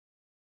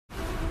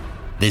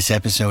This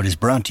episode is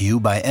brought to you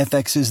by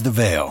FX's The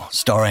Veil,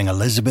 starring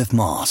Elizabeth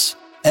Moss.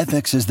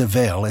 FX's The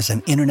Veil is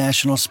an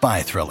international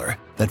spy thriller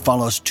that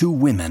follows two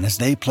women as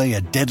they play a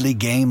deadly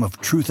game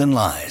of truth and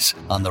lies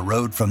on the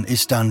road from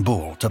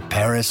Istanbul to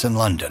Paris and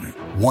London.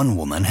 One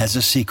woman has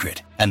a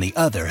secret, and the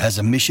other has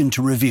a mission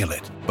to reveal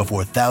it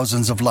before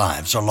thousands of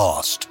lives are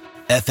lost.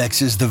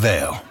 FX's The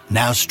Veil,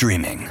 now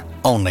streaming,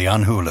 only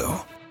on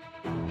Hulu.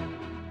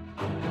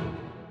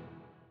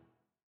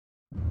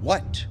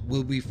 What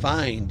will we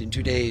find in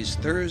today's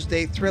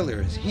Thursday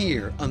thrillers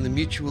here on the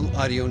Mutual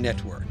Audio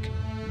Network?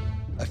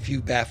 A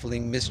few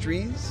baffling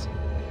mysteries?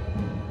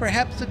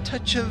 Perhaps a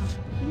touch of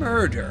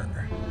murder?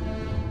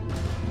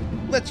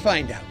 Let's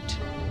find out.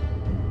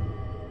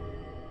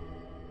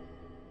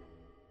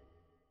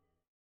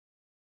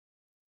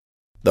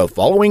 The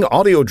following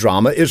audio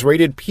drama is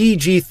rated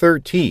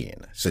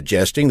PG-13,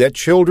 suggesting that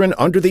children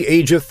under the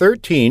age of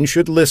 13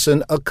 should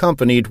listen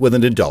accompanied with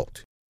an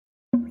adult.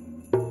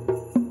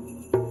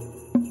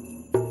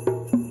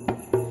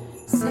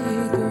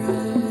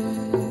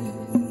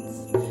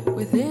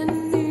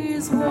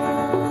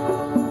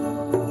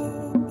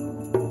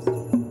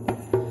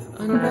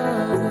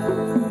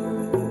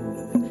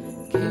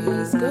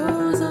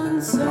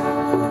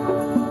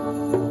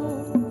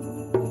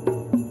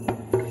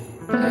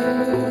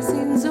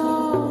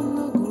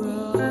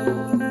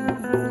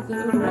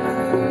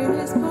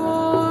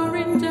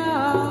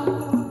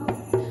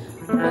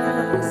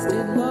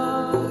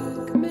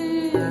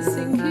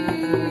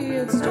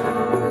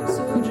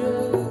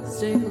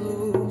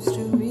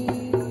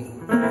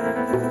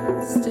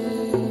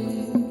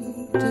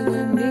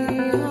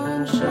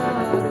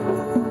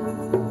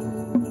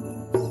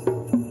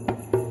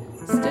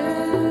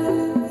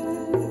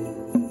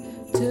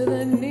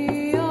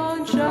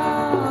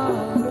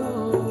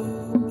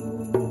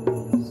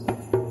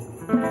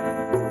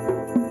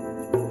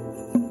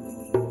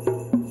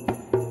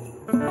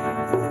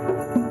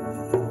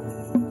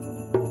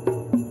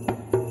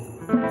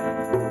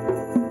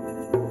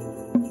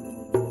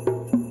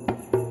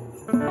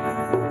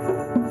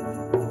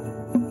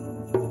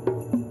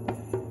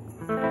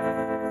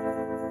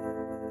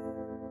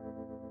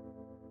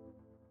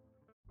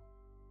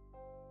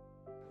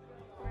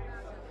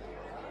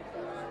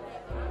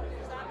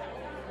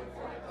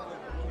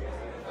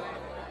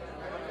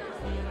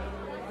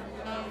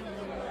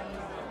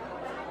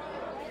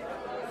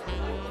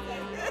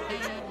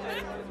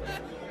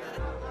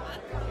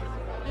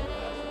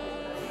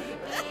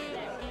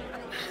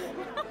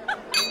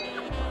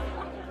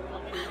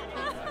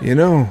 You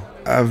know,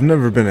 I've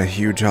never been a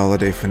huge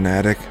holiday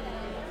fanatic,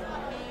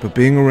 but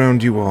being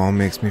around you all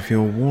makes me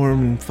feel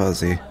warm and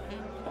fuzzy.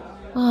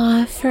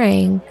 Aw,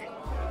 Frank.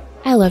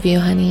 I love you,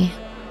 honey.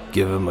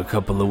 Give him a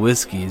couple of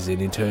whiskeys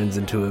and he turns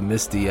into a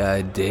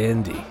misty-eyed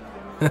dandy.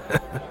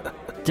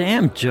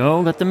 Damn,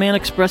 Joe, let the man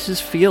express his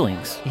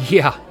feelings.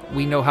 Yeah,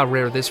 we know how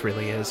rare this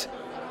really is.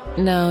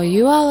 No,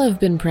 you all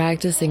have been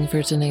practicing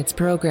for tonight's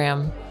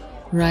program,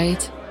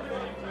 right?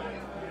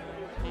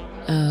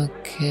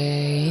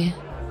 Okay.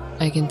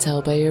 I can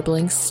tell by your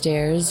blank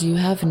stares you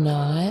have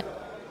not.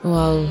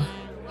 Well,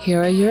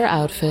 here are your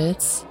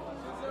outfits.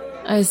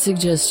 I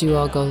suggest you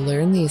all go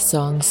learn these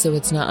songs so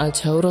it's not a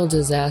total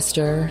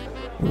disaster.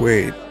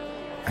 Wait,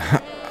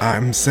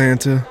 I'm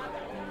Santa?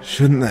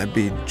 Shouldn't that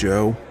be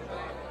Joe?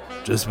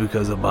 Just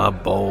because of my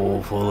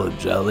bowl full of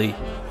jelly?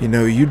 You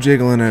know, you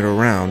jiggling it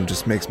around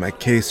just makes my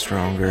case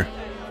stronger.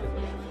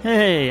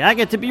 Hey, I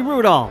get to be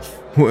Rudolph.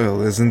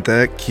 Well, isn't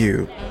that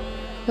cute?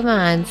 Come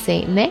on,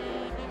 Saint Nick.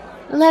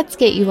 Let's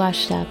get you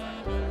washed up.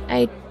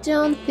 I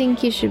don't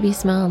think you should be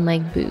smelling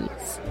like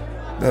booze.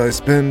 I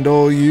spend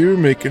all year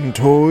making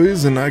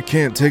toys and I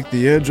can't take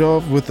the edge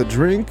off with a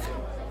drink?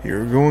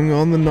 You're going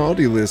on the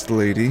naughty list,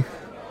 lady.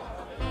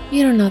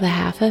 You don't know the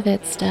half of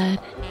it, stud.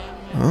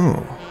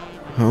 Oh.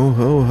 Ho,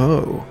 ho,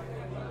 ho.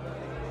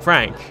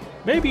 Frank,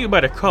 maybe you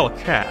better call a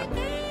cab.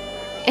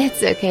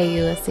 It's okay,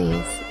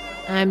 Ulysses.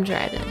 I'm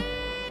driving.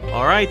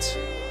 All right,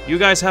 you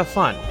guys have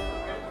fun.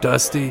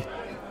 Dusty,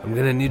 I'm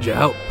gonna need your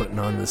help putting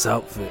on this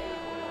outfit.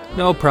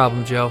 No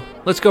problem, Joe.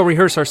 Let's go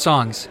rehearse our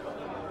songs.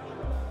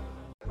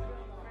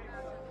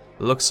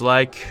 Looks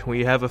like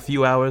we have a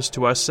few hours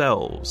to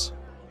ourselves.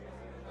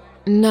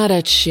 Not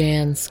a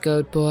chance,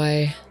 goat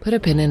boy. Put a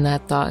pin in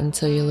that thought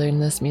until you learn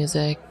this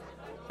music.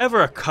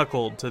 Ever a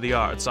cuckold to the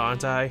arts,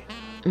 aren't I?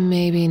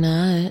 Maybe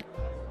not.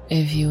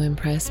 If you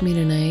impress me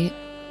tonight.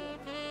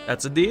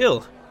 That's a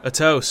deal. A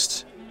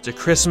toast to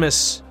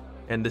Christmas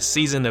and the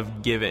season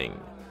of giving.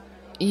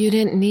 You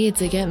didn't need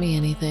to get me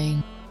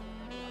anything.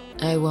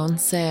 I won't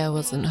say I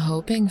wasn't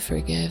hoping for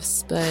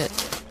gifts,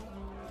 but...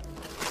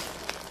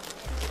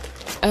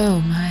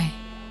 Oh my.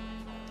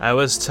 I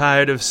was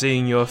tired of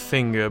seeing your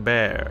finger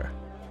bare.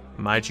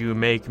 Might you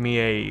make me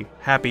a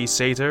happy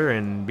satyr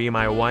and be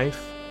my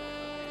wife?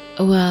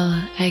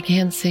 Well, I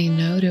can't say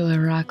no to a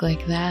rock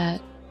like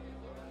that.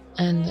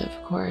 And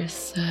of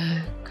course,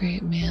 a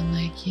great man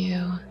like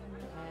you.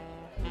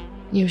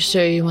 You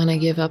sure you want to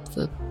give up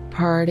the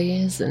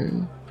parties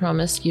and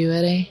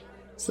promiscuity?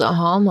 It's the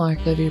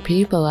hallmark of your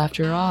people,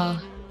 after all.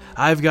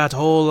 I've got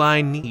all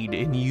I need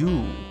in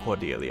you,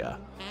 Cordelia.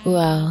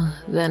 Well,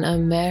 then a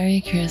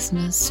Merry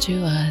Christmas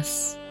to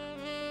us.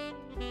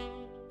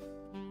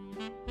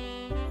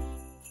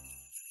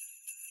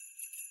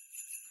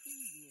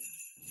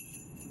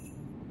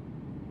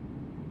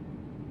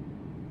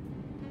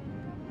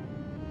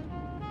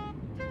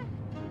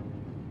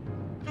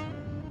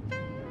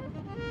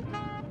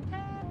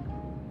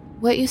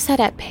 What you said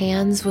at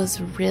Pan's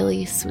was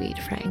really sweet,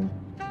 Frank.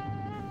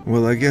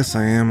 Well, I guess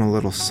I am a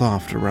little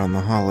soft around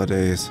the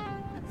holidays.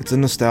 It's a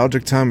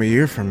nostalgic time of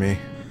year for me.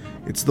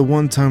 It's the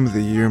one time of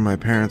the year my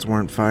parents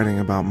weren't fighting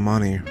about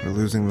money or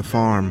losing the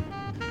farm,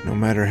 no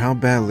matter how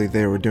badly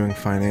they were doing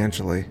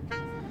financially.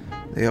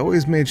 They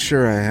always made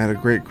sure I had a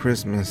great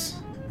Christmas.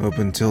 Up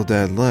until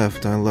Dad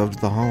left, I loved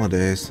the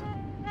holidays.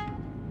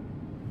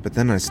 But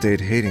then I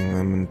stayed hating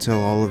them until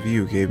all of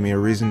you gave me a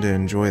reason to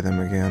enjoy them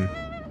again.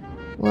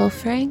 Well,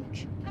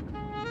 Frank,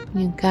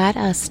 you got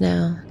us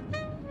now.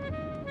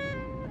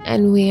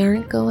 And we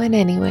aren't going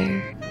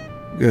anywhere.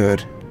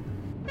 Good.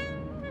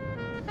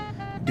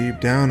 Deep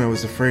down, I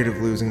was afraid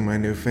of losing my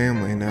new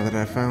family now that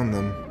I found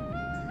them.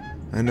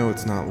 I know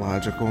it's not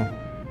logical,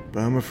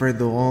 but I'm afraid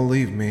they'll all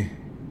leave me.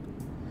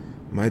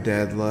 My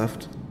dad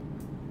left.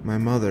 My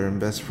mother and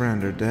best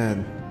friend are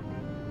dead.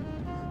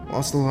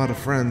 Lost a lot of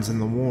friends in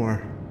the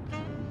war.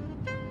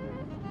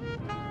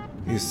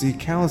 You see,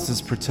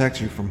 calluses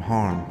protect you from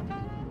harm,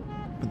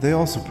 but they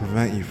also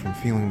prevent you from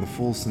feeling the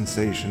full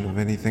sensation of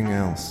anything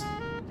else.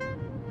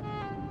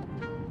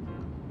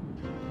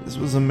 This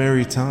was a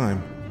merry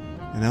time,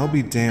 and I'll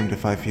be damned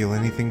if I feel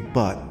anything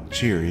but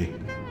cheery.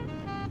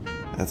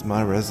 That's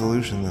my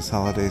resolution this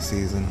holiday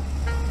season.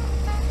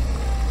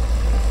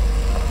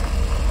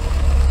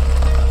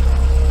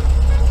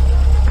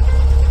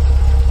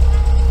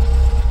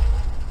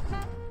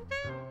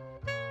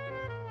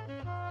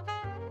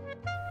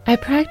 I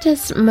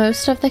practiced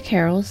most of the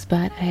carols,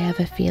 but I have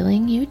a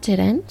feeling you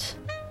didn't.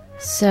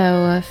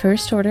 So,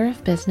 first order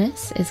of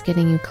business is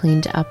getting you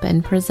cleaned up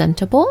and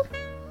presentable.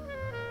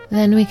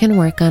 Then we can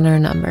work on our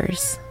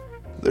numbers.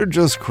 They're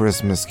just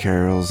Christmas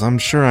carols. I'm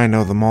sure I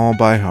know them all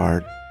by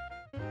heart.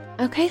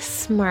 Okay,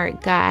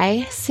 smart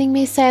guy. Sing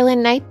me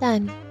Silent Night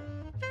then.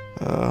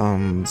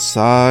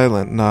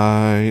 Silent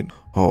night,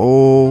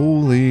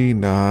 holy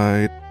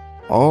night,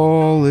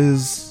 all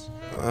is,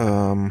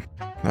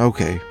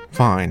 okay,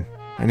 fine.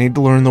 I need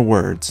to learn the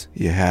words.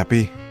 You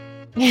happy?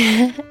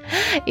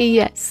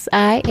 Yes,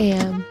 I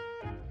am.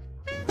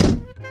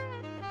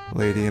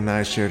 Lady and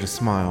I shared a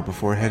smile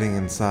before heading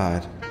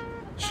inside.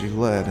 She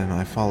led and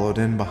I followed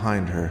in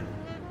behind her.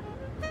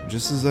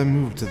 Just as I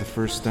moved to the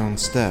first stone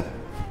step,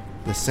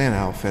 the Santa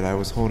outfit I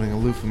was holding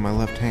aloof in my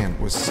left hand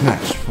was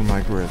snatched from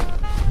my grip.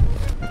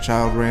 A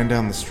child ran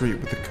down the street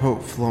with the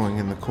coat flowing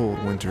in the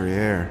cold wintry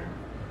air.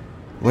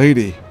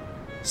 Lady,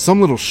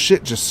 some little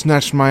shit just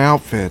snatched my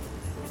outfit.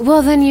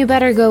 Well, then you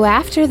better go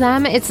after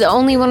them. It's the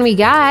only one we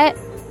got.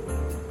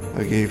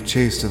 I gave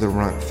chase to the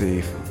runt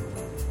thief.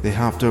 They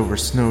hopped over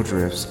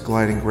snowdrifts,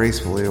 gliding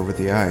gracefully over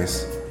the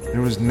ice.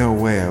 There was no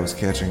way I was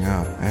catching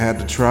up. I had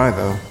to try,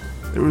 though.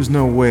 There was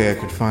no way I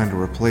could find a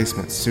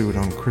replacement suit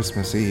on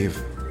Christmas Eve.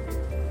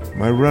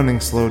 My running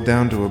slowed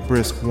down to a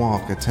brisk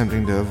walk,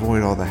 attempting to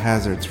avoid all the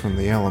hazards from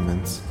the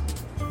elements.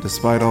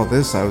 Despite all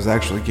this, I was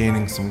actually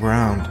gaining some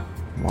ground.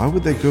 Why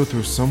would they go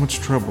through so much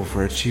trouble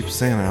for a cheap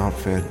Santa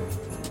outfit?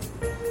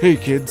 Hey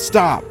kid,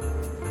 stop!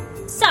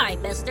 Sorry,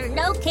 mister,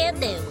 no can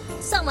do.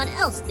 Someone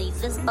else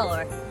needs this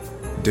more.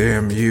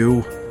 Damn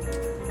you.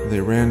 They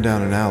ran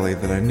down an alley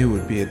that I knew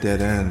would be a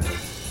dead end.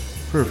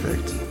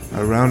 Perfect.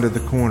 I rounded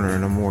the corner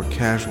in a more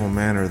casual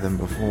manner than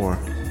before.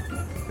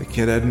 The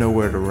kid had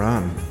nowhere to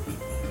run.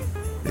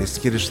 They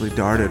skittishly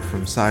darted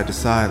from side to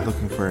side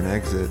looking for an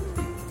exit.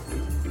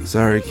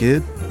 Sorry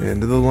kid,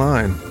 end of the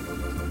line.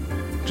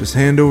 Just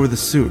hand over the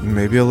suit and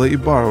maybe I'll let you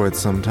borrow it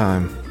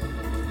sometime.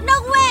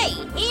 No way!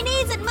 He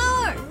needs it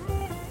more!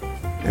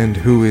 And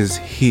who is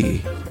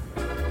he?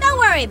 Don't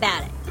worry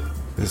about it.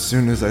 As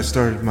soon as I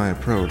started my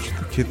approach,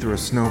 the kid threw a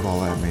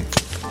snowball at me.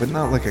 But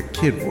not like a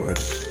kid would.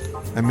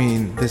 I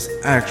mean, this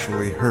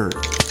actually hurt.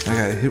 I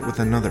got hit with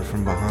another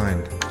from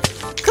behind.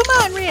 Come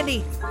on,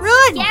 Randy!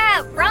 Run!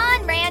 Yeah,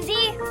 run,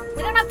 Randy!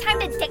 We don't have time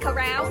to dick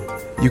around.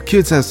 You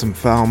kids have some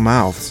foul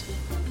mouths.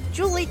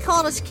 Julie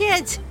called us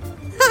kids.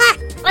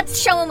 Let's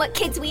show them what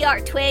kids we are,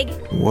 Twig.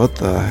 What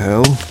the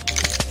hell?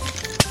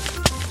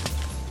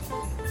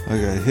 I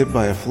got hit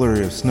by a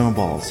flurry of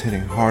snowballs,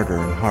 hitting harder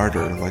and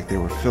harder like they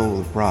were filled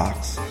with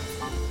rocks.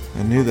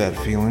 I knew that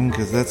feeling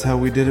because that's how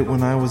we did it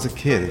when I was a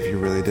kid if you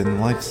really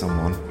didn't like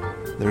someone.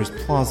 There's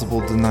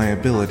plausible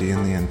deniability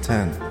in the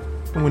intent.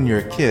 And when you're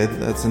a kid,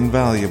 that's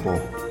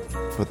invaluable.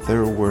 But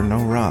there were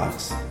no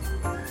rocks.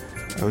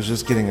 I was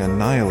just getting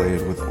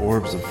annihilated with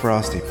orbs of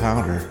frosty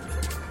powder.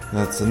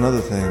 That's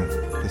another thing.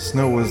 The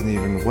snow wasn't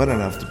even wet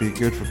enough to be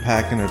good for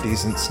packing a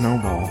decent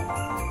snowball.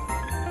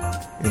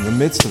 In the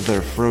midst of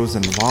their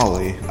frozen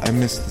volley, I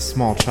missed the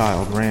small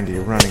child Randy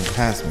running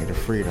past me to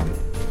freedom.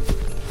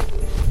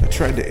 I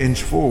tried to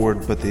inch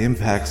forward, but the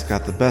impacts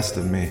got the best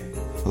of me.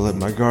 I let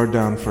my guard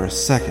down for a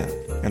second,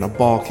 and a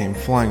ball came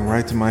flying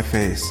right to my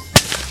face.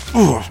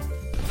 Ugh.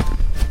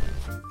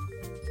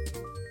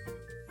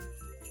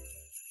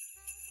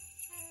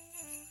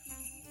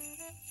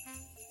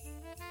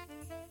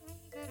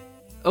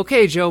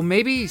 Okay, Joe,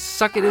 maybe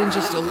suck it in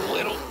just a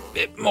little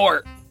bit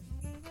more.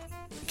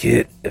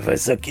 Kid, if I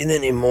suck in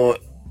any more,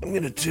 I'm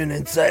gonna turn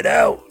inside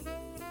out.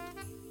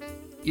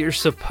 You're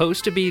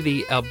supposed to be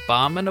the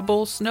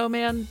abominable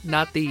snowman,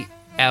 not the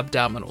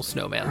abdominal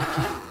snowman.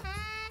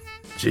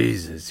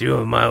 Jesus, you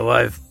and my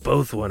wife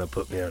both want to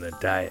put me on a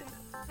diet.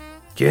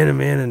 Can't a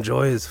man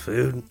enjoy his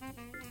food?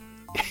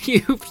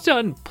 You've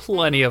done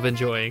plenty of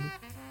enjoying.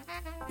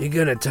 You're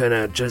gonna turn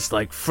out just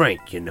like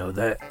Frank, you know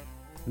that?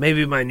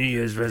 Maybe my New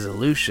Year's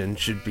resolution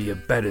should be a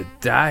better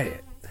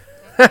diet.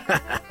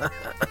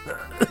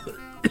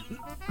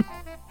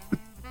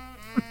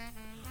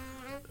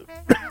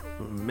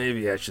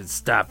 Maybe I should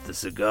stop the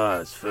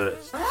cigars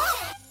first.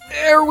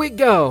 There we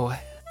go.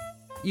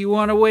 You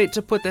want to wait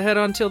to put the head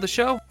on till the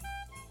show?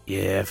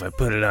 Yeah, if I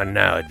put it on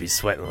now, I'd be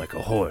sweating like a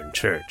whore in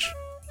church.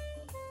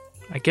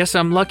 I guess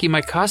I'm lucky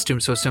my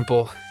costume's so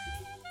simple.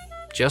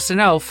 Just an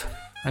elf.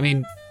 I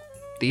mean,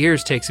 the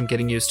ears take some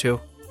getting used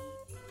to.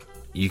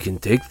 You can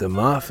take them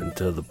off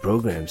until the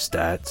program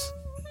starts.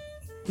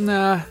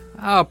 Nah,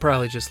 I'll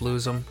probably just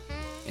lose them.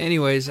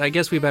 Anyways, I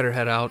guess we better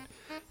head out.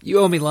 You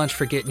owe me lunch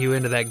for getting you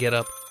into that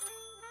getup.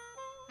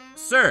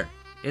 Sir,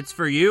 it's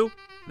for you.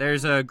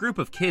 There's a group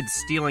of kids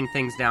stealing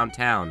things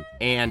downtown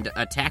and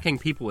attacking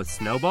people with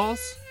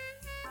snowballs.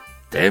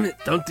 Damn it,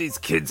 don't these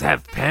kids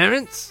have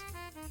parents?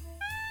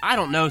 I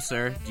don't know,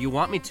 sir. Do you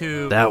want me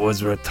to... That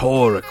was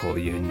rhetorical,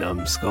 you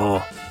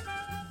numbskull.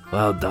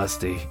 Well,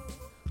 Dusty,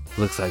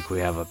 looks like we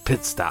have a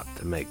pit stop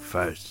to make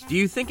first. Do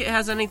you think it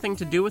has anything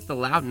to do with the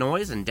loud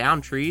noise and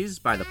downed trees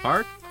by the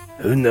park?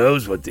 Who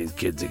knows what these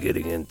kids are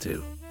getting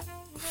into?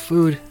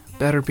 Food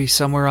better be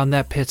somewhere on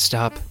that pit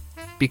stop,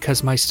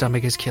 because my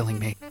stomach is killing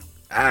me.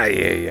 I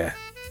hear ya.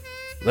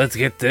 Let's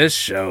get this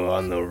show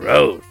on the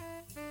road.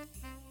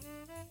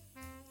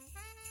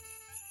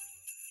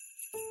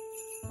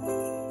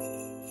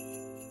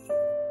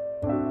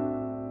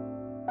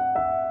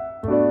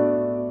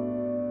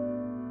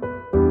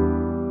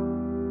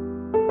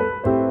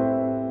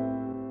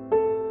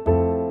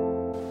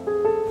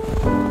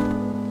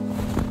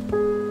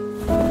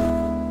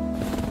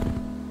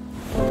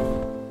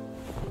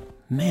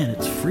 Man,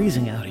 it's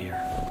freezing out here.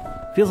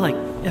 Feels like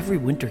every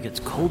winter gets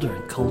colder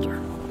and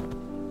colder.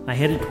 I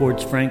headed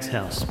towards Frank's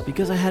house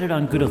because I had it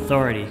on good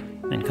authority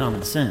and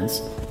common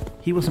sense.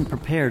 He wasn't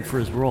prepared for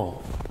his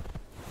role.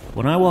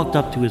 When I walked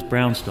up to his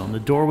brownstone, the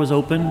door was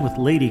open with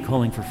Lady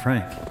calling for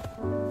Frank.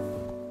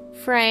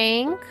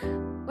 Frank,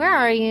 where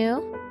are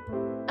you?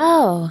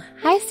 Oh,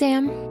 hi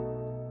Sam.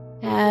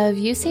 Have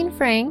you seen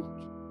Frank?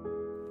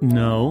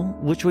 No,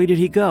 which way did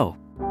he go?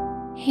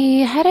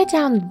 He headed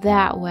down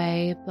that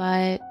way,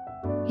 but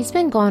he's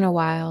been gone a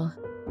while.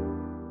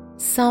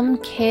 Some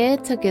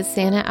kid took his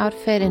Santa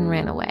outfit and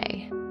ran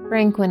away.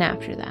 Frank went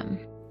after them.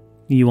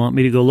 You want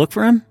me to go look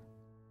for him?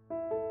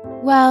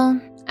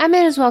 Well, I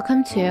might as well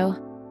come too.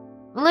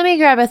 Let me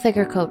grab a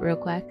thicker coat real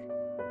quick.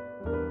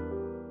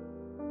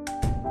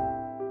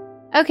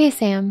 Okay,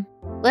 Sam.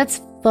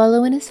 Let's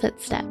follow in his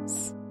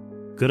footsteps.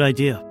 Good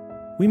idea.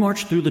 We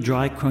marched through the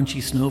dry,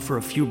 crunchy snow for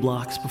a few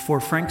blocks before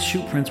Frank's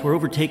shoe prints were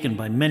overtaken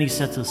by many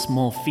sets of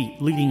small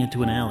feet leading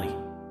into an alley.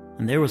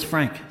 And there was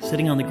Frank,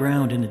 sitting on the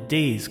ground in a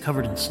daze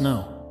covered in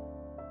snow.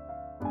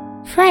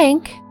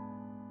 Frank?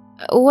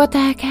 What the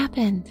heck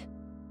happened?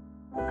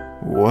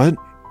 What?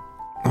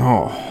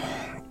 Oh,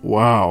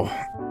 wow.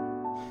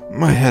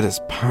 My head is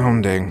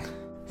pounding.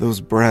 Those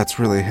brats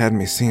really had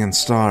me seeing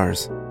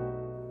stars.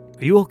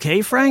 Are you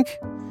okay, Frank?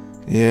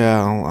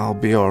 Yeah, I'll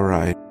be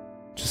alright.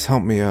 Just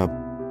help me up.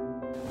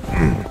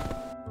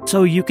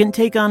 So you can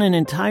take on an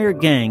entire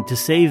gang to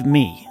save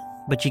me,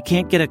 but you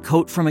can't get a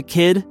coat from a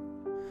kid?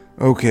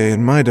 Okay,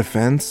 in my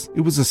defense,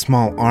 it was a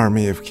small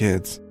army of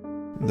kids.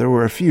 There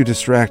were a few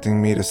distracting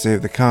me to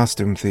save the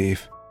costume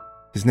thief.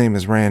 His name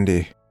is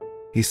Randy.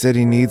 He said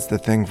he needs the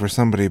thing for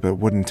somebody but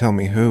wouldn't tell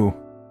me who.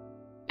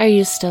 Are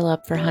you still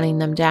up for hunting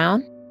them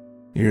down?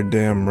 You're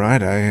damn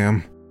right I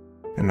am.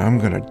 And I'm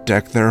gonna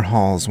deck their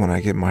halls when I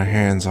get my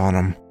hands on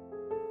them.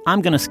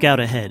 I'm gonna scout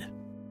ahead.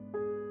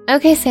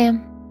 Okay,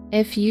 Sam.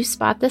 If you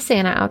spot the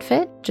Santa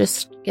outfit,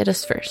 just get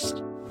us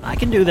first. I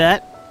can do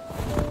that.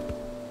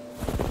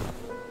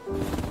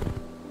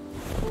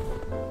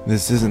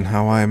 This isn't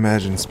how I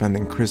imagined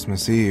spending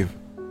Christmas Eve.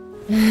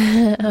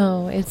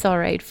 Oh, it's all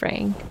right,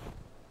 Frank.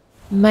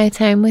 My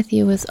time with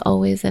you was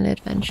always an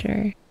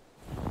adventure.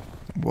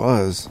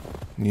 Was?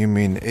 You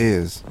mean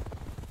is?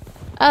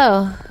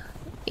 Oh,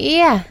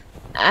 yeah.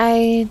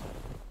 I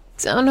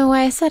don't know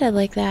why I said it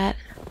like that.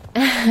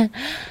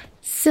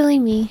 Silly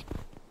me.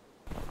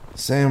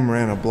 Sam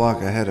ran a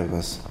block ahead of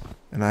us,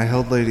 and I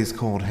held Lady's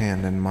cold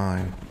hand in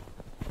mine.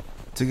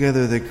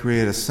 Together they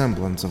create a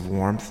semblance of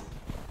warmth,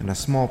 and a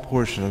small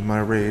portion of my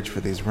rage for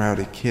these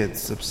rowdy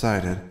kids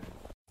subsided.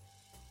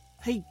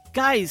 Hey,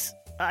 guys,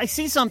 I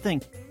see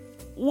something.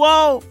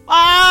 Whoa!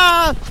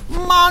 Ah!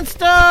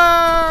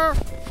 Monster!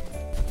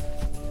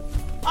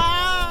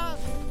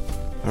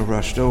 I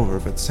rushed over,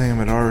 but Sam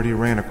had already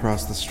ran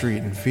across the street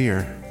in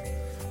fear.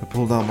 I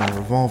pulled out my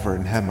revolver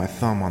and had my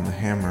thumb on the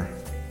hammer.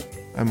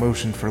 I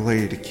motioned for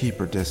Lady to keep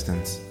her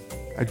distance.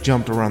 I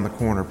jumped around the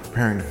corner,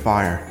 preparing to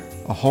fire.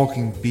 A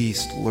hulking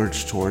beast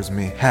lurched towards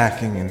me,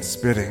 hacking and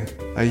spitting.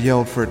 I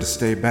yelled for it to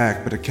stay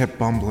back, but it kept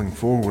bumbling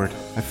forward.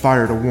 I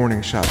fired a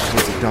warning shot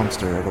towards a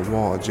dumpster at a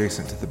wall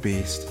adjacent to the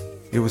beast.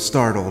 It was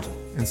startled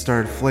and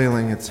started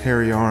flailing its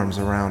hairy arms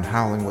around,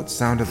 howling what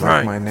sounded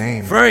like my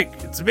name. Frank,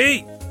 it's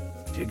me!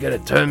 You're gonna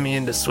turn me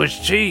into Swiss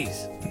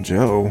cheese.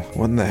 Joe,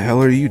 what in the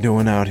hell are you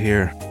doing out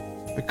here?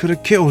 I could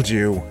have killed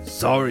you.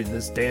 Sorry,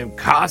 this damn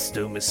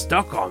costume is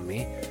stuck on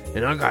me,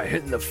 and I got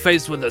hit in the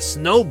face with a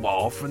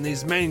snowball from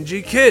these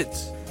mangy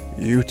kids.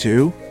 You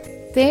too?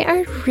 They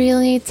are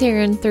really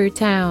tearing through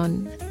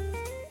town.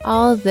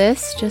 All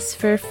this just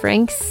for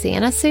Frank's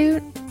Santa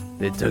suit?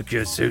 They took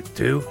your suit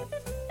too?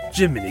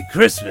 Jiminy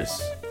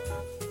Christmas!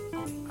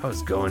 I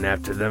was going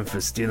after them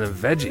for stealing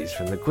veggies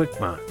from the Quick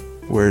Mart.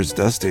 Where's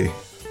Dusty?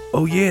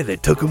 Oh yeah, they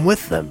took him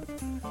with them.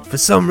 For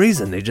some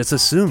reason, they just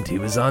assumed he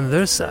was on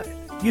their side.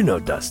 You know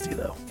Dusty,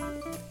 though.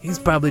 He's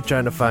probably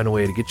trying to find a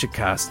way to get your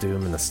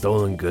costume and the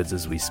stolen goods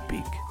as we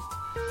speak.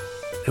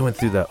 They went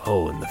through that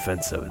hole in the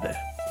fence over there.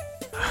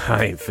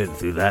 I ain't fitting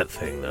through that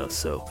thing, though,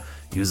 so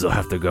you'll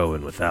have to go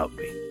in without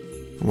me.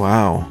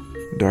 Wow.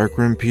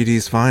 Darkrim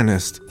PD's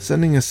finest,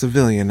 sending a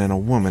civilian and a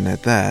woman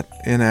at that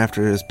in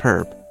after his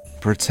perp.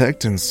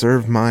 Protect and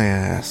serve my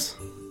ass.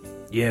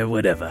 Yeah,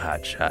 whatever,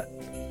 hotshot.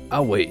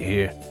 I'll wait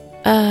here.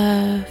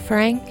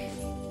 Frank?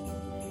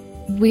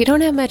 We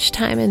don't have much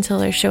time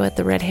until our show at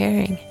the Red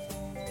Herring.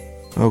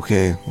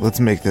 Okay, let's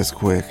make this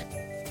quick.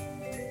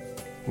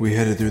 We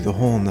headed through the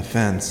hole in the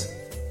fence.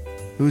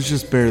 It was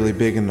just barely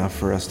big enough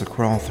for us to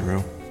crawl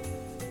through.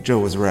 Joe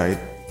was right.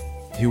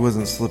 He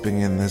wasn't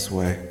slipping in this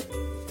way.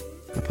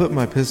 I put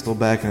my pistol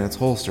back in its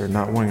holster,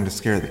 not wanting to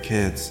scare the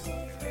kids.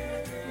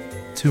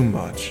 Too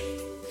much.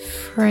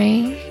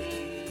 Frank?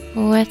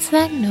 What's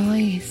that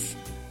noise?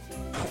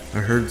 I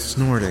heard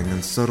snorting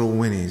and subtle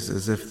whinnies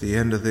as if the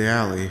end of the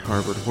alley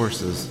harbored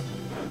horses.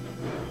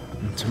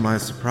 And to my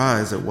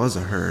surprise, it was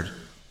a herd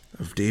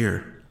of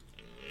deer.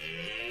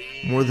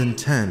 More than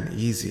 10,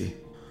 easy.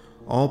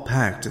 All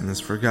packed in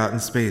this forgotten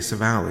space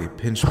of alley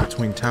pinched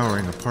between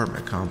towering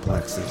apartment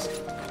complexes.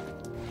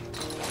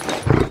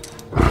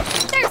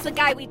 There's the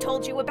guy we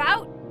told you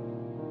about.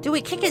 Do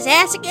we kick his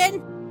ass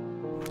again?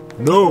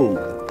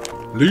 No.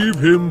 Leave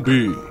him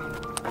be.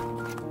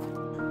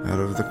 Out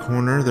of the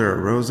corner there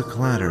arose a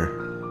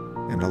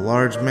clatter, and a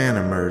large man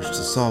emerged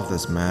to solve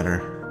this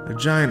matter. A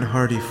giant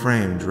hardy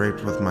frame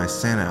draped with my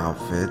Santa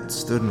outfit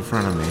stood in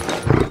front of me.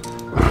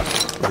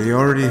 But he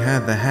already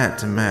had the hat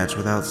to match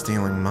without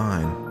stealing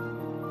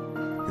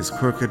mine. His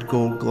crooked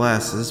gold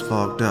glasses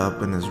fogged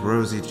up and his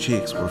rosy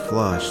cheeks were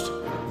flushed.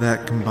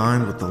 That,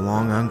 combined with the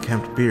long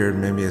unkempt beard,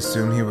 made me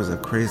assume he was a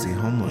crazy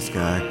homeless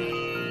guy.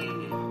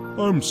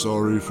 I'm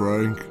sorry,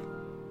 Frank.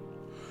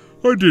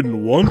 I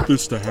didn't want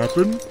this to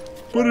happen,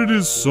 but it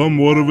is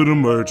somewhat of an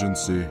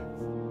emergency.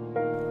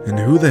 And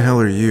who the hell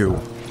are you?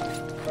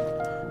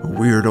 A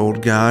weird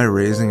old guy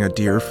raising a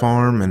deer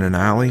farm in an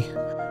alley,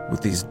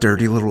 with these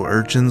dirty little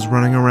urchins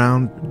running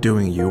around,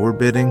 doing your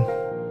bidding?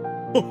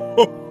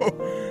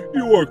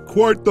 You are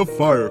quite the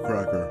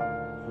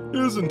firecracker,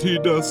 isn't he,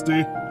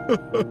 Dusty?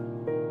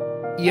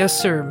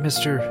 Yes, sir,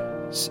 Mr.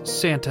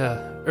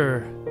 Santa,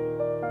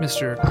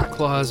 Mr.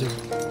 Claus.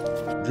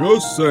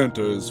 Just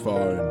Santa is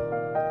fine.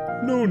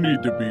 No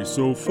need to be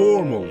so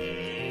formal.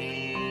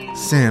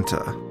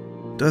 Santa.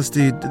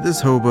 Dusty, did this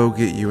hobo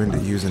get you into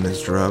using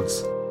his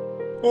drugs?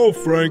 Oh,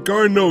 Frank,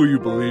 I know you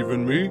believe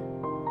in me.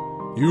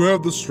 You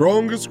have the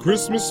strongest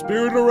Christmas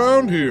spirit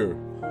around here.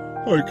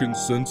 I can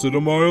sense it a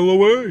mile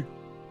away.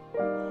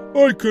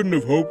 I couldn't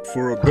have hoped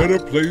for a better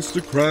place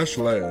to crash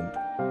land.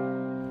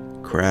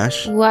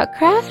 Crash? What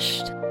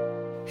crashed?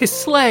 His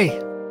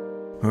sleigh.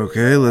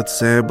 Okay, let's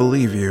say I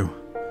believe you.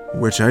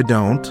 Which I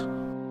don't.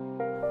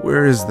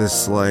 Where is this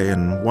sleigh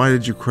and why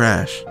did you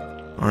crash?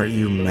 Aren't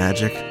you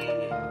magic?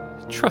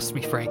 Trust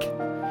me, Frank.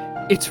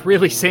 It's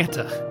really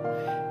Santa.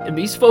 And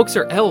these folks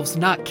are elves,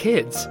 not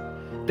kids.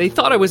 They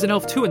thought I was an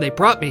elf too and they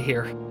brought me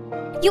here.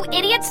 You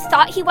idiots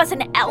thought he was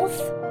an elf?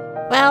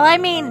 Well, I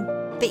mean,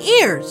 the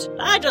ears.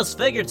 I just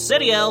figured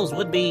city elves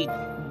would be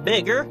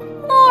bigger.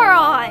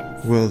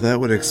 Morons! Well, that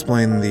would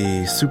explain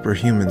the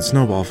superhuman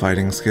snowball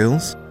fighting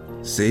skills.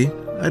 See?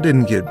 I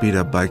didn't get beat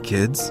up by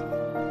kids.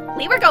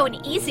 We were going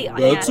easy on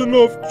you. That's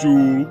enough,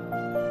 Jewel.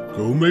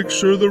 Go make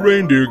sure the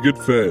reindeer get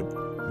fed.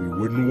 We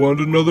wouldn't want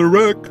another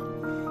wreck.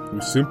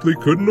 We simply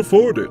couldn't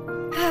afford it.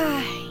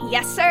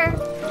 Yes, sir.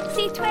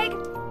 See, Twig?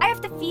 I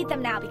have to feed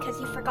them now because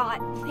you forgot.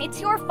 It's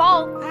your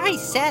fault. I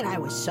said I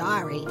was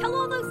sorry. Tell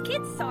all those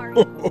kids sorry.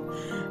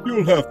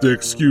 You'll have to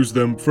excuse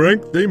them,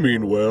 Frank. They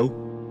mean well.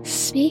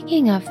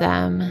 Speaking of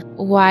them,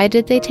 why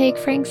did they take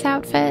Frank's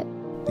outfit?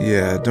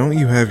 Yeah, don't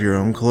you have your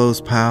own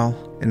clothes, pal?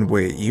 And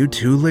wait, you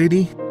too,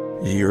 lady?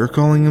 You're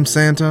calling him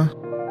Santa?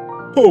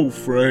 Oh,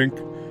 Frank,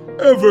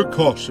 ever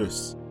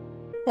cautious.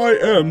 I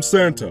am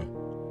Santa.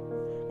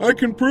 I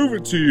can prove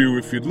it to you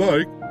if you'd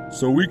like.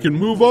 so we can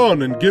move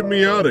on and get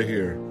me out of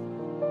here.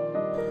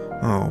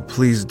 Oh,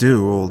 please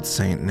do, old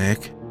Saint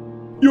Nick.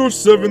 Your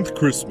 7th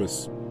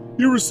Christmas.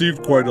 You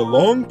received quite a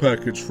long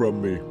package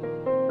from me.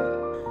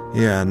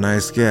 Yeah,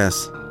 nice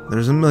guess.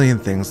 There's a million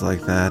things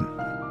like that.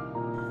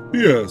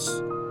 Yes,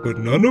 but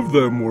none of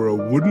them were a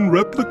wooden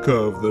replica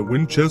of the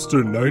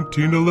Winchester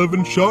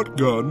 1911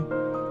 shotgun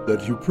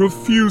that you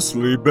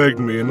profusely begged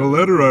me in a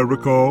letter, I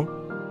recall.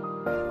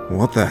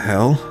 What the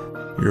hell?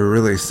 You're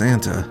really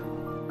Santa.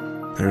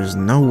 There's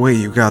no way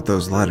you got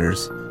those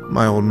letters.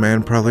 My old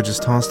man probably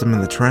just tossed them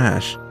in the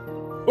trash.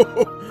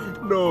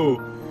 No.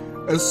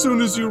 As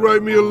soon as you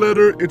write me a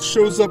letter, it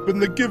shows up in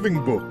the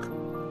giving book.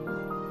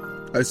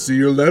 I see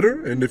your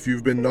letter, and if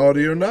you've been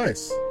naughty or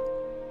nice.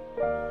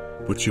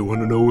 But you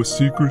want to know a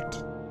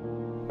secret?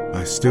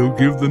 I still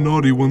give the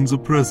naughty ones a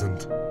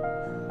present.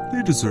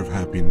 They deserve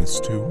happiness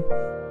too.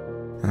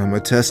 I'm a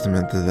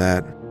testament to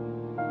that.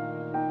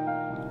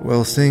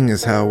 Well, seeing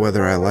as how,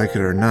 whether I like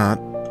it or not,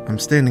 I'm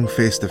standing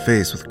face to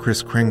face with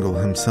Kris Kringle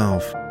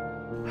himself.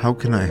 How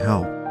can I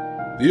help?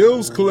 The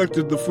elves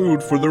collected the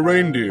food for the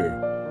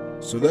reindeer,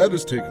 so that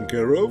is taken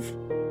care of.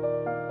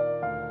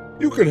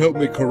 You can help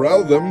me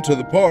corral them to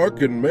the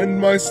park and mend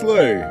my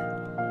sleigh.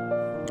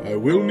 I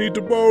will need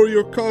to borrow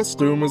your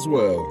costume as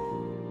well.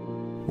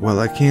 Well,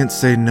 I can't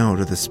say no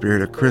to the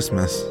spirit of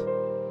Christmas.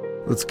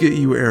 Let's get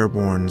you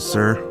airborne,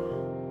 sir.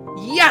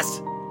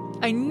 Yes!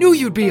 I knew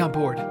you'd be on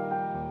board.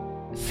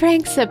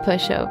 Frank's a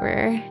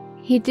pushover.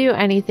 He'd do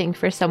anything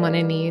for someone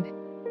in need.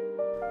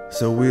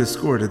 So we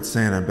escorted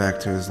Santa back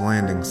to his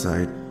landing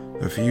site.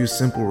 A few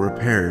simple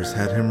repairs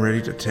had him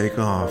ready to take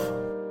off.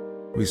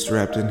 We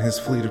strapped in his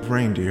fleet of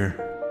reindeer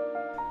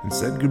and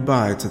said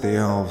goodbye to the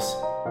elves.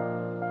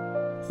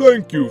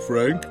 Thank you,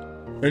 Frank.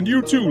 And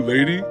you too,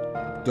 lady.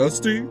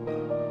 Dusty.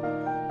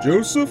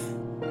 Joseph.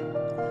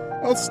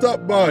 I'll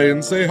stop by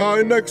and say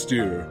hi next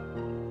year.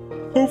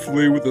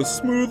 Hopefully with a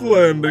smooth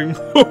landing.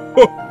 Ho,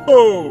 ho,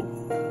 ho!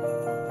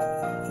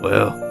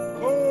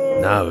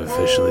 Well, now I've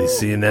officially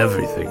seen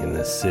everything in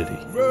this city.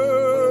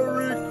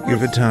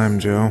 Give it time,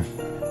 Joe.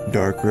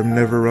 Darkrim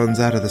never runs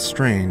out of the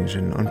strange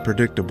and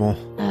unpredictable.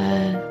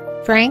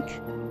 Frank?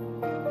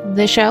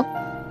 The show?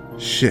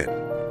 Shit,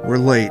 we're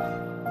late.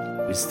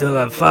 We still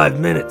have 5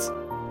 minutes.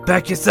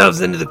 Pack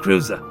yourselves into the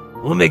cruiser.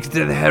 We'll make it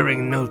to the herring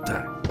in no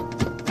time.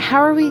 How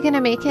are we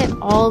gonna make it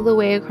all the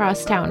way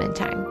across town in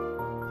time?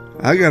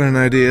 I got an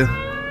idea.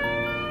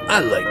 I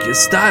like your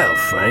style,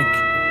 Frank.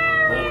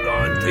 Hold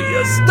on to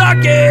your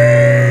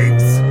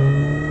stockings!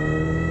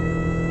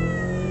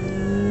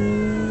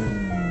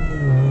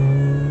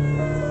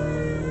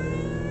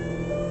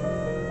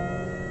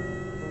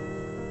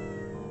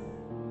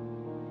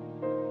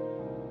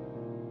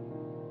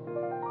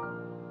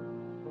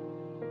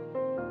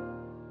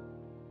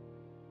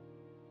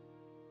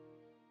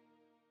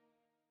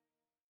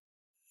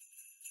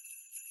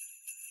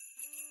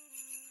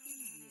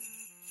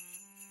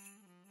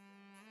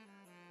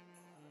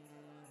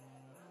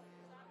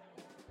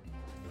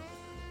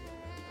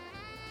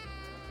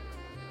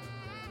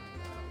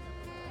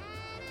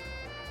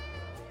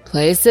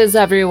 Places,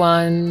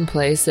 everyone,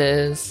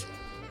 places.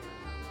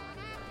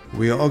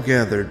 We all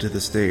gathered to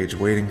the stage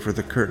waiting for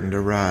the curtain to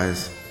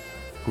rise.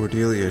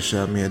 Cordelia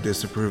shot me a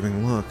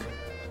disapproving look,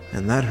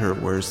 and that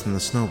hurt worse than the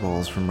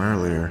snowballs from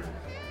earlier.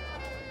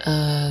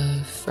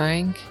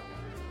 Frank?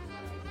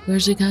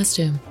 Where's your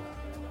costume?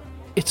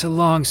 It's a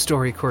long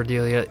story,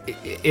 Cordelia,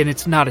 and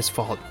it's not his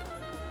fault.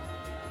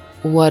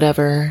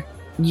 Whatever.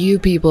 You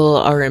people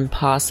are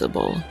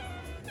impossible.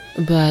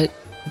 But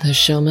the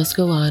show must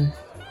go on.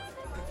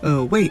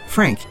 Oh, wait,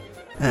 Frank.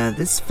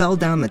 This fell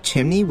down the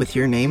chimney with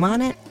your name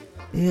on it?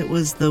 It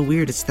was the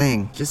weirdest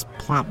thing. Just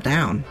plopped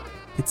down.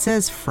 It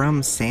says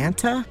from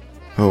Santa?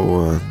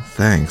 Oh,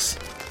 thanks.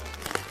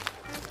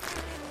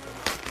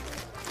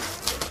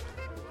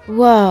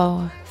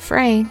 Whoa,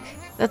 Frank,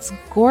 that's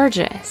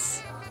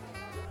gorgeous.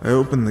 I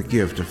opened the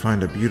gift to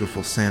find a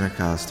beautiful Santa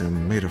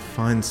costume made of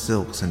fine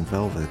silks and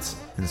velvets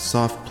and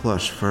soft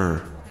plush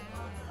fur.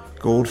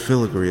 Gold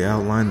filigree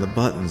outlined the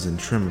buttons and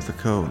trim of the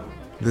coat.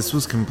 This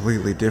was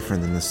completely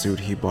different than the suit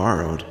he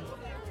borrowed.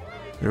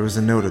 There was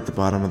a note at the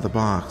bottom of the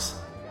box.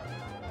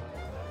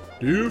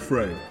 Dear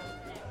Frank,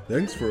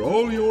 thanks for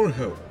all your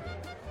help.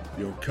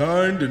 Your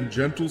kind and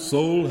gentle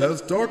soul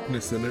has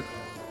darkness in it,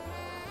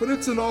 but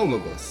it's in all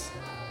of us.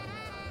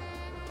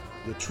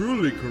 The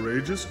truly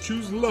courageous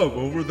choose love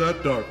over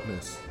that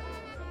darkness.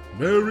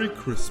 Merry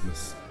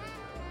Christmas.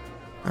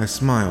 I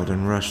smiled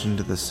and rushed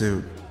into the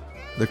suit.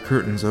 The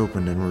curtains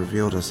opened and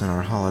revealed us in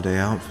our holiday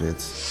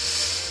outfits.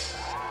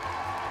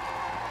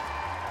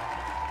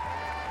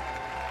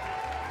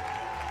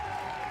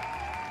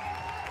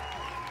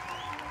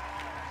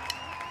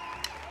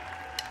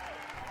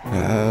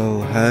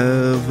 I'll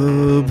have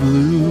a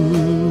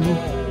blue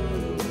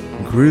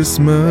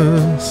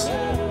Christmas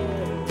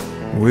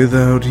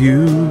without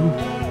you.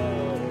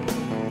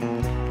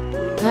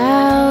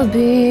 I'll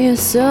be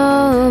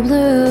so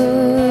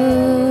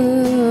blue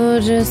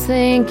just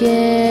thinking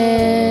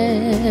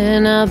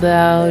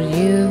about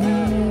you.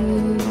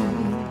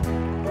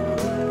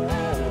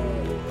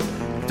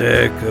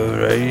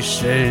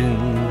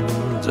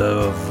 decorations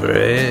of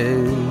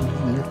red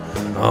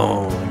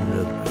on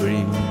the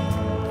green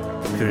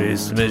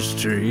Christmas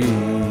tree.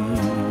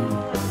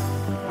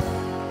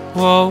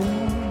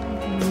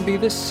 Won't be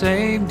the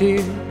same,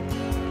 dear,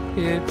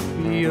 if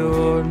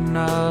you're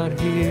not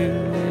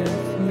here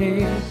with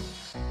me.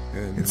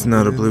 It's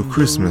not a blue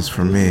Christmas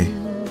for me.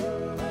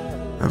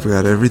 I've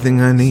got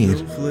everything I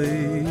need.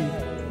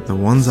 The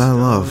ones I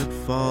love.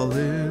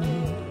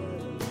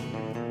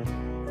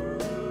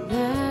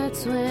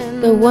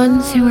 The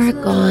ones who are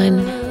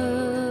gone,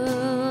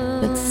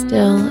 but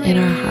still in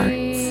our hearts.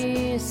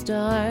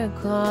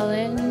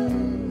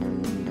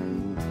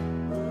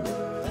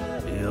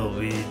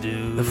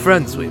 The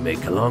friends we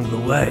make along the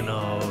way.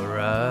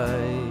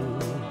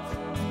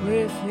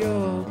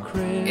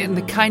 And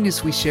the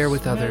kindness we share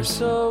with others.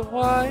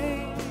 But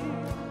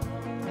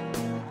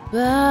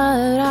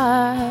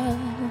I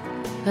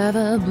have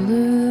a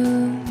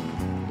blue,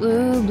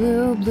 blue,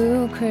 blue,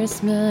 blue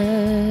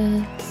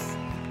Christmas.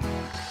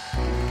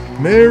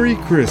 Merry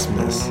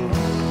Christmas.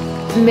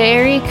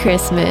 Merry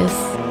Christmas.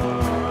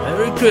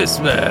 Merry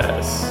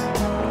Christmas.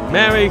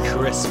 Merry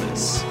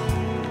Christmas.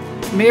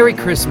 Merry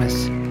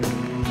Christmas.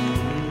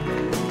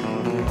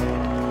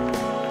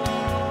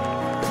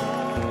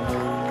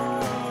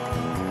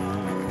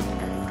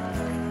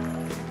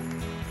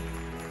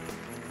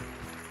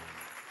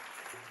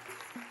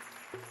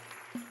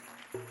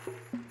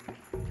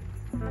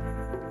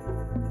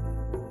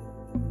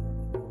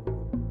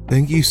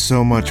 Thank you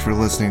so much for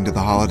listening to the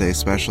holiday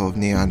special of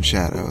Neon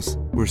Shadows.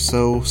 We're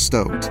so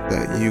stoked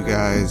that you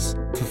guys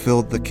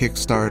fulfilled the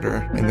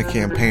Kickstarter and the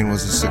campaign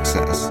was a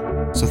success.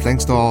 So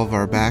thanks to all of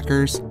our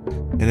backers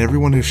and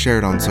everyone who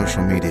shared on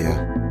social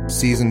media.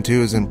 Season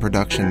 2 is in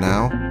production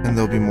now, and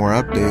there'll be more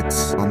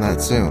updates on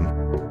that soon.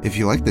 If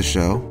you like the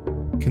show,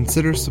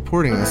 consider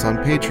supporting us on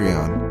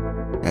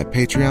Patreon at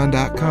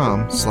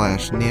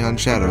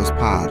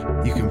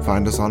patreon.com/neonshadowspod. You can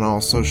find us on all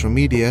social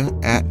media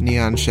at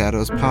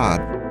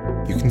neonshadowspod.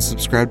 You can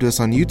subscribe to us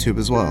on YouTube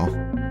as well.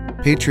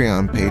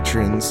 Patreon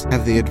patrons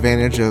have the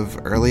advantage of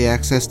early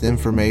access to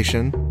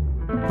information,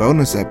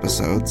 bonus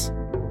episodes,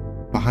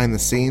 behind the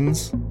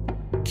scenes,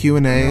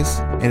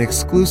 Q&As, and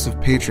exclusive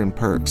patron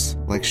perks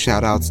like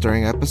shoutouts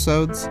during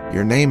episodes,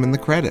 your name in the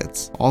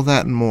credits, all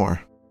that and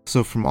more.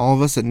 So from all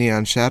of us at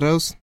Neon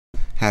Shadows,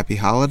 happy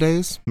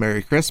holidays,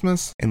 Merry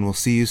Christmas, and we'll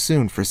see you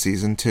soon for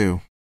Season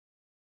 2.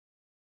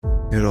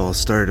 It all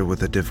started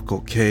with a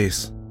difficult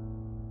case.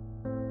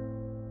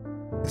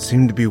 It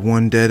seemed to be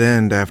one dead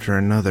end after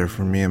another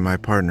for me and my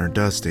partner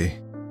Dusty.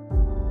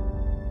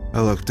 I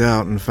looked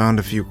out and found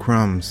a few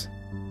crumbs.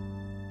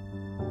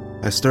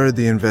 I started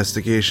the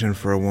investigation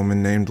for a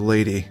woman named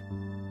Lady.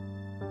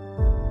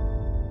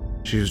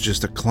 She was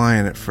just a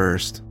client at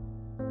first,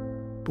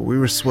 but we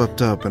were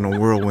swept up in a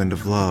whirlwind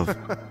of love,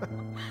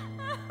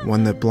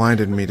 one that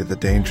blinded me to the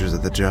dangers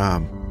of the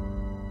job.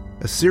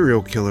 A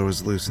serial killer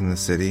was loose in the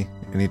city,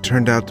 and he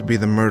turned out to be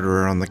the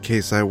murderer on the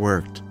case I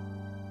worked.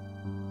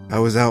 I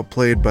was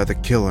outplayed by the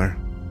killer,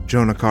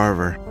 Jonah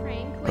Carver.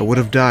 I would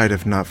have died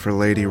if not for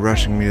Lady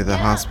rushing me to the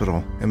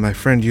hospital, and my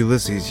friend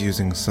Ulysses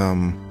using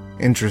some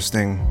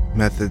interesting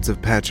methods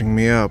of patching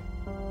me up.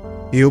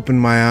 He opened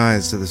my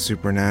eyes to the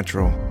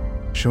supernatural,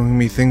 showing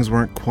me things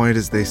weren't quite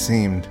as they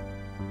seemed.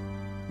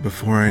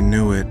 Before I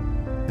knew it,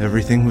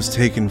 everything was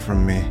taken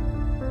from me.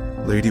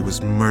 Lady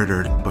was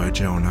murdered by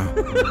Jonah,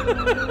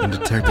 and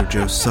Detective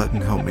Joe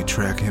Sutton helped me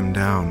track him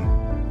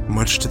down.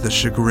 Much to the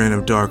chagrin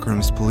of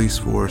Darkroom's police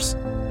force,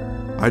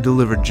 I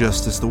delivered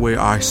justice the way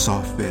I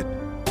saw fit,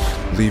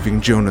 leaving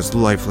Jonah's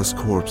lifeless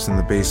corpse in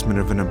the basement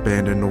of an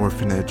abandoned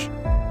orphanage.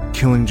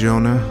 Killing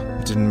Jonah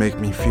didn't make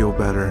me feel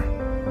better.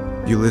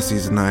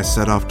 Ulysses and I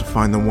set off to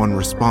find the one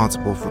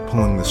responsible for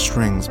pulling the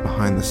strings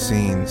behind the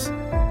scenes,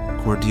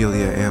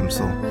 Cordelia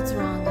Amsel. What's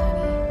wrong,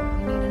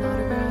 honey? You need an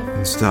autograph?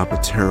 And stop a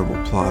terrible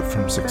plot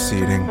from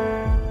succeeding.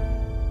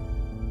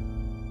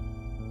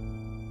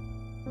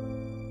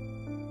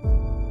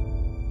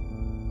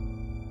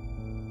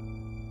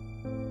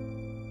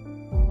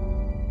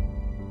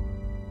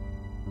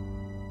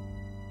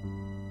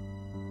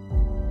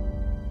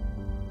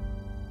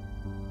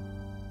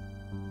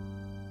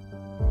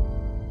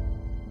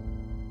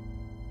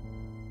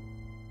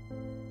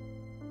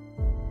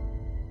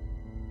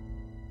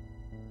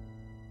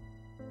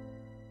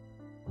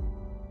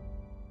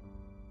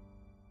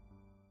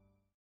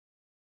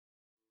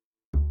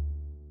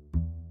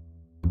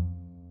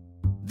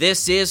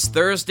 This is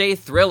Thursday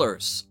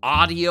Thrillers,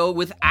 audio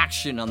with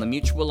action on the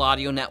Mutual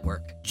Audio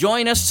Network.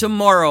 Join us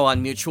tomorrow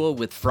on Mutual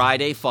with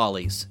Friday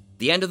Follies,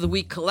 the end of the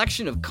week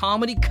collection of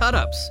comedy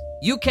cut-ups.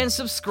 You can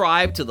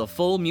subscribe to the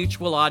full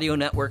Mutual Audio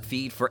Network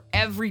feed for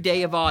every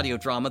day of audio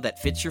drama that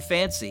fits your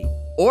fancy,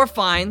 or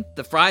find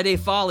the Friday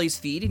Follies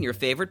feed in your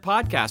favorite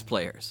podcast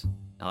players.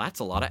 Now that's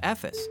a lot of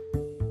F's.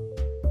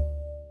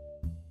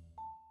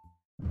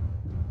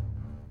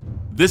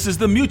 This is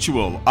the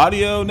Mutual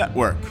Audio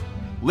Network.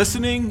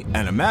 Listening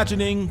and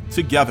imagining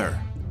together.